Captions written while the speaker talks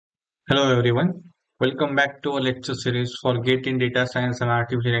Hello everyone. Welcome back to our lecture series for GATE in Data Science and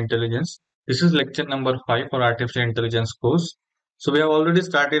Artificial Intelligence. This is lecture number 5 for Artificial Intelligence course. So we have already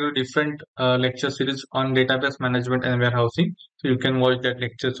started a different lecture series on database management and warehousing. So you can watch that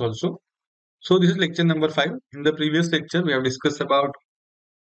lectures also. So this is lecture number 5. In the previous lecture, we have discussed about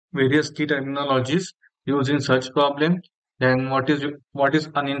various key terminologies used in search problem. Then what is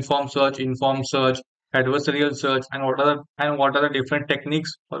uninformed search, informed search, adversarial search, and what are the different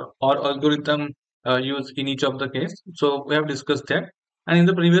techniques or algorithm used in each of the case. So we have discussed that. And in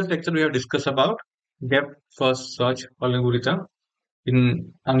the previous lecture, we have discussed about depth first search algorithm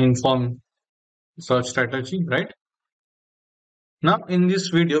in uninformed search strategy, right? Now, in this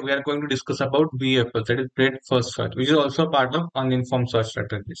video, we are going to discuss about BFS, that is breadth first search, which is also part of uninformed search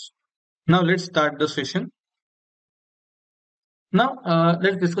strategies. Now, let's start the session. Now,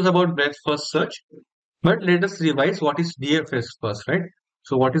 let's discuss about breadth first search. But let us revise what is DFS first, right?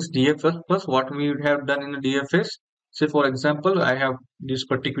 So, what is DFS first? What we have done in the DFS? Say, for example, I have this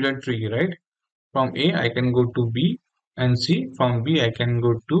particular tree, right? From A, I can go to B and C. From B, I can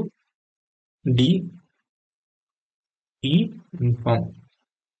go to D, E, and from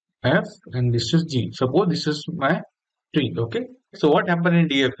F, and this is G. Suppose this is my tree, okay? So, what happened in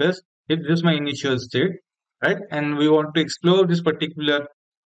DFS? If this is my initial state, right? And we want to explore this particular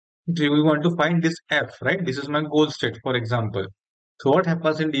we want to find this F, right? This is my goal state, for example. So what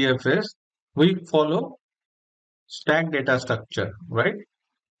happens in DFS? We follow stack data structure, right?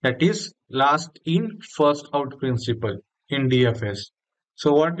 That is last in, first out principle in DFS.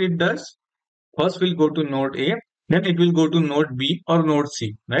 So what it does, first we'll go to node A, then it will go to node B or node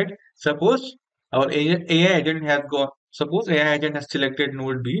C, right? Suppose our AI agent has suppose AI agent has selected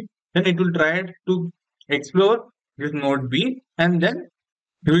node B, then it will try to explore this node B and then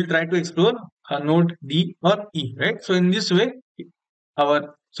we will try to explore a node D or E, right? So in this way,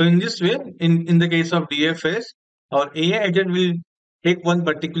 in the case of DFS, our AI agent will take one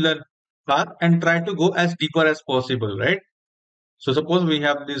particular path and try to go as deeper as possible, right? So suppose we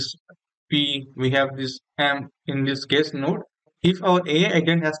have this P, we have this M in this case node. If our AI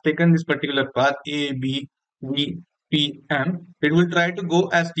agent has taken this particular path A, B, D, P, M, it will try to go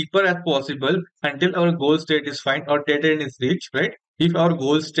as deeper as possible until our goal state is found or dead end is reached, right? If our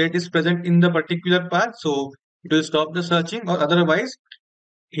goal state is present in the particular path, so it will stop the searching, or otherwise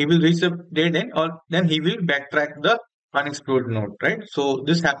he will reach a dead end, or then he will backtrack the unexplored node, right? So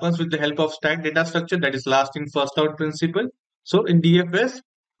this happens with the help of stack data structure, that is last in first out principle. So in DFS,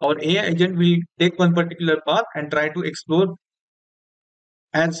 our AI agent will take one particular path and try to explore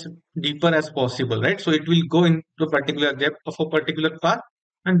as deeper as possible, right? So it will go into a particular depth of a particular path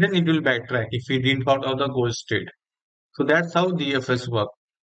and then it will backtrack if we didn't find out the goal state. So that's how DFS works.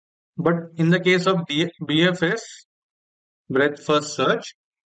 But in the case of BFS, breadth first search,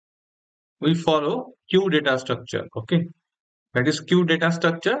 we follow queue data structure. Okay, that is queue data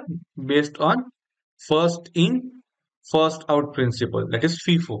structure based on first in, first out principle. That is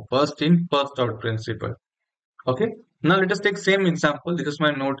FIFO, first in, first out principle. Okay, now let us take same example. This is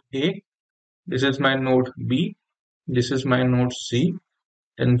my node A, this is my node B, this is my node C,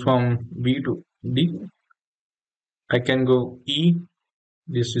 and from B to D, I can go E,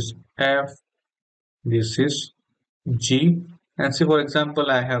 this is F, this is G, and say for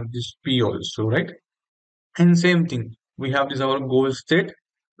example I have this P also, right? And same thing, we have this our goal state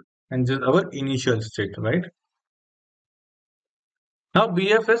and this is our initial state, right? Now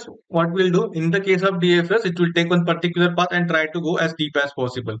BFS, what we'll do in the case of DFS, it will take one particular path and try to go as deep as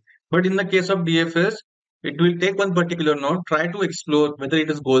possible. But in the case of DFS, it will take one particular node, try to explore whether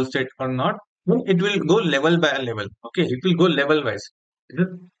it is goal state or not. Then it will go level by level. Okay, it will go level wise.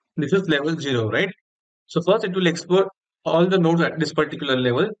 This is level 0, right? So first it will explore all the nodes at this particular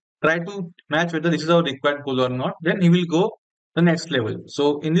level, try to match whether this is our required goal or not. Then he will go the next level.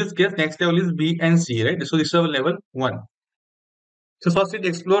 So in this case, next level is B and C, right? So this is our level 1. So first it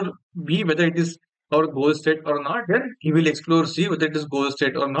explore B whether it is our goal state or not. Then he will explore C whether it is goal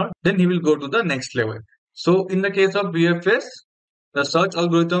state or not. Then he will go to the next level. So in the case of BFS, the search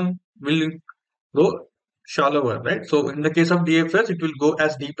algorithm will go shallower, right? So in the case of DFS, it will go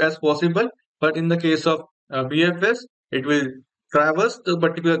as deep as possible. But in the case of BFS, it will traverse the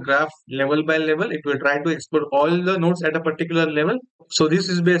particular graph level by level. It will try to explore all the nodes at a particular level. So this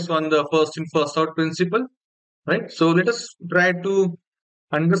is based on the first in first out principle, right? So let us try to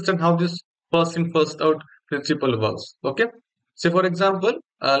understand how this first in first out principle works. Okay. So for example,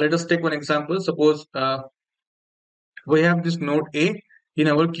 let us take one example. Suppose we have this node A in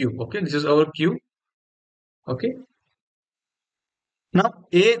our queue. Okay, this is our queue. Okay. Now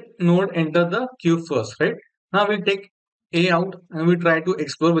A node enter the queue first, right? Now we take A out and we try to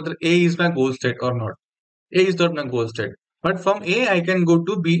explore whether A is my goal state or not. A is not my goal state. But from A, I can go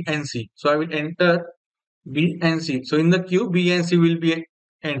to B and C. So I will enter B and C. So in the queue, B and C will be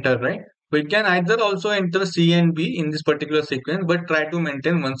entered, right? We can either also enter C and B in this particular sequence, but try to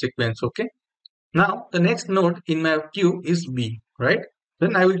maintain one sequence, okay? Now, the next node in my queue is B, right?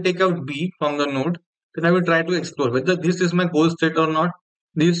 Then I will take out B from the node. Then I will try to explore whether this is my goal state or not.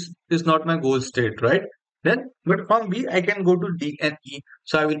 This is not my goal state, right? Then, but from B, I can go to D and E.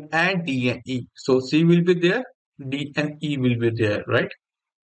 So I will add D and E. So C will be there, D and E will be there, right?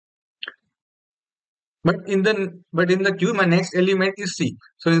 But in the queue, my next element is C.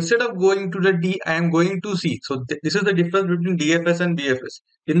 So instead of going to the D, I am going to C. So this is the difference between DFS and BFS.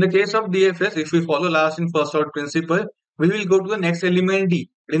 In the case of DFS, if we follow last in first out principle, we will go to the next element D.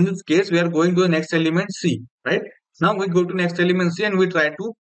 In this case, we are going to the next element C, right? Now we go to next element C and we try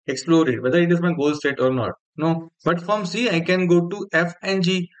to explore it, whether it is my goal state or not. No, but from C, I can go to F and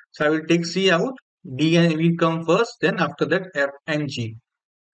G. So I will take C out, D and E come first, then after that F and G,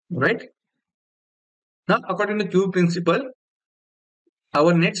 right? Now, according to queue principle,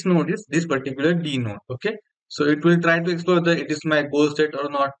 our next node is this particular D node. Okay. So it will try to explore whether it is my goal state or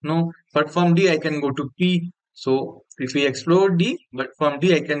not. No. But from D, I can go to P. So if we explore D, but from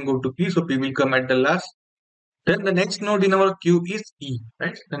D, I can go to P. So P will come at the last. Then the next node in our queue is E.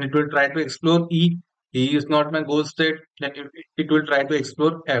 Right. Then it will try to explore E. E is not my goal state. Then it will try to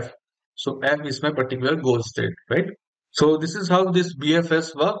explore F. So F is my particular goal state. Right. So this is how this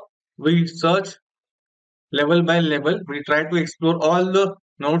BFS work. We search level by level. We try to explore all the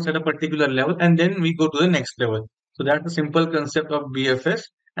nodes at a particular level and then we go to the next level. So that's the simple concept of BFS.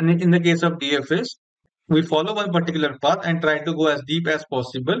 And in the case of DFS, we follow one particular path and try to go as deep as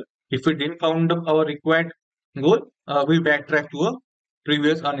possible. If we didn't found our required goal, we backtrack to a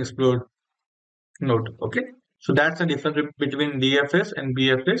previous unexplored node. Okay. So that's the difference between DFS and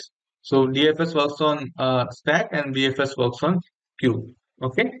BFS. So DFS works on stack and BFS works on queue.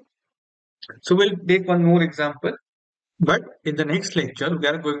 Okay. So we'll take one more example. But in the next lecture, we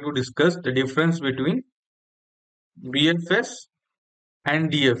are going to discuss the difference between BFS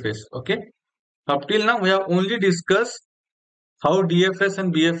and DFS. Okay. Up till now, we have only discussed how DFS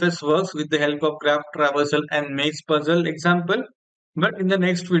and BFS works with the help of graph traversal and maze puzzle example. But in the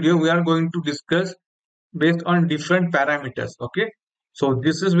next video, we are going to discuss based on different parameters. Okay. So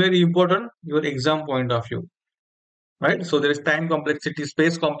this is very important, your exam point of view. Right. So there is time complexity,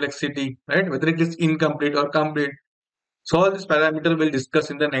 space complexity, right? Whether it is incomplete or complete. So all this parameter we'll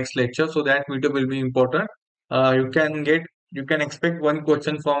discuss in the next lecture. So that video will be important. You can expect one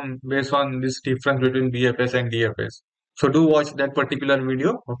question from based on this difference between BFS and DFS. So do watch that particular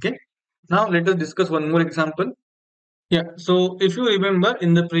video. Okay. Now let us discuss one more example. Yeah. So if you remember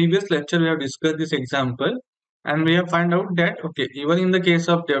in the previous lecture, we have discussed this example and we have found out that, okay, even in the case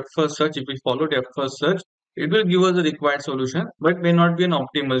of depth first search, if we follow depth first search, it will give us the required solution, but may not be an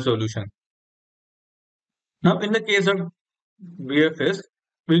optimal solution. Now, in the case of BFS,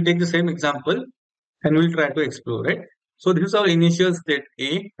 we'll take the same example and we'll try to explore, right? So this is our initial state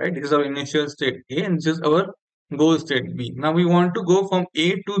A, right? This is our initial state A and this is our goal state B. Now we want to go from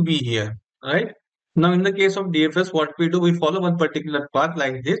A to B here, right? Now in the case of DFS, what we do, we follow one particular path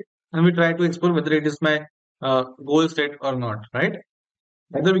like this and we try to explore whether it is my goal state or not, right?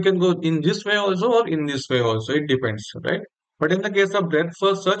 Either we can go in this way also or in this way also, it depends, right? But in the case of breadth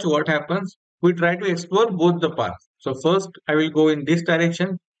first search, what happens? We try to explore both the paths. So first I will go in this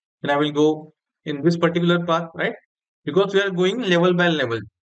direction, then I will go in this particular path, right? Because we are going level by level,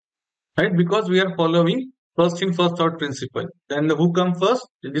 right? Because we are following first in first out principle. Then the who come first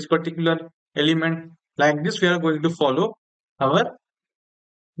in this particular element, like this, we are going to follow our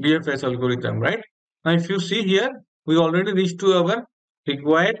BFS algorithm, right? Now, if you see here, we already reached to our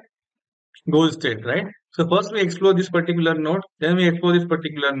required goal state, right? So first we explore this particular node, then we explore this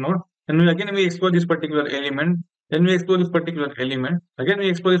particular node, and again we explore this particular element, then we explore this particular element, again we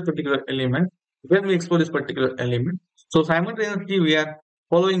explore this particular element, then we explore this particular element. So simultaneously we are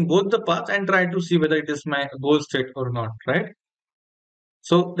following both the paths and try to see whether it is my goal state or not, right?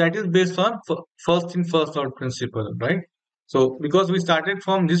 So that is based on first in first out principle, right? So because we started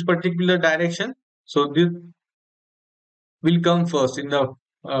from this particular direction, so this will come first in the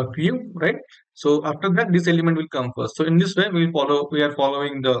queue, right? So after that, this element will come first. So in this way, we are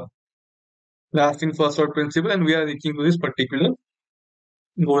following the last in first out principle, and we are reaching to this particular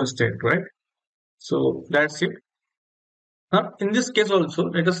goal state, right? So that's it. Now, in this case also,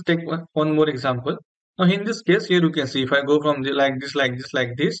 let us take one more example. Now, in this case, here you can see if I go from like this, like this,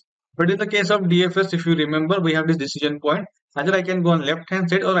 like this. But in the case of DFS, if you remember, we have this decision point. Either I can go on left hand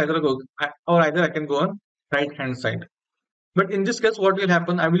side, or either I can go on right hand side. But in this case, what will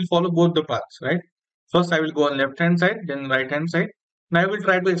happen? I will follow both the paths, right? First, I will go on left hand side, then right hand side. And I will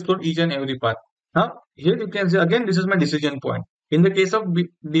try to explore each and every path. Now, here you can see again, this is my decision point. In the case of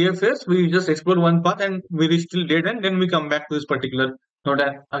DFS, we just explore one path and we reach till dead end, then we come back to this particular node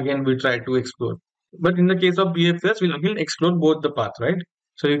and again we try to explore. But in the case of BFS, we'll again explore both the path, right?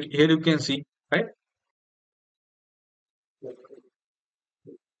 So here you can see, right?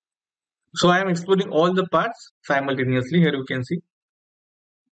 So I am exploring all the paths simultaneously. Here you can see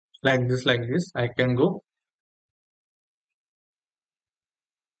like this. I can go.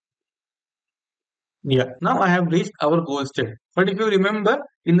 Yeah, now I have reached our goal state. But if you remember,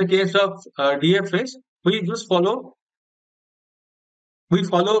 in the case of DFS, we just follow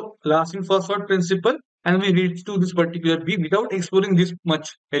last in first out principle and we reach to this particular B without exploring this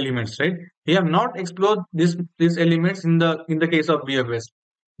much elements, right? We have not explored these elements in the case of BFS.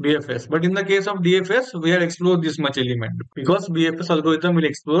 But in the case of DFS, we have explored this much element because BFS algorithm will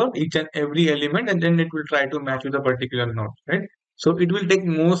explore each and every element and then it will try to match with a particular node, right? So it will take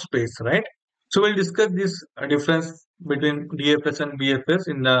more space, right? So we'll discuss this difference between DFS and BFS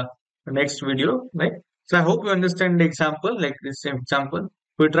in the next video, right? So I hope you understand the example, like this same example.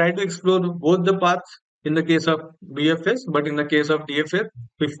 We try to explore both the paths in the case of BFS, but in the case of DFS,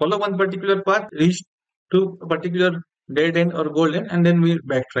 we follow one particular path, reach to a particular dead end or goal end, and then we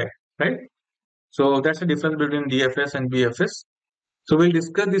backtrack, right? So that's the difference between DFS and BFS. So we'll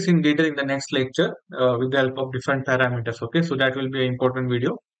discuss this in detail in the next lecture with the help of different parameters. Okay, so that will be an important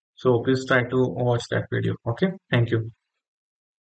video. So please try to watch that video. Okay, thank you.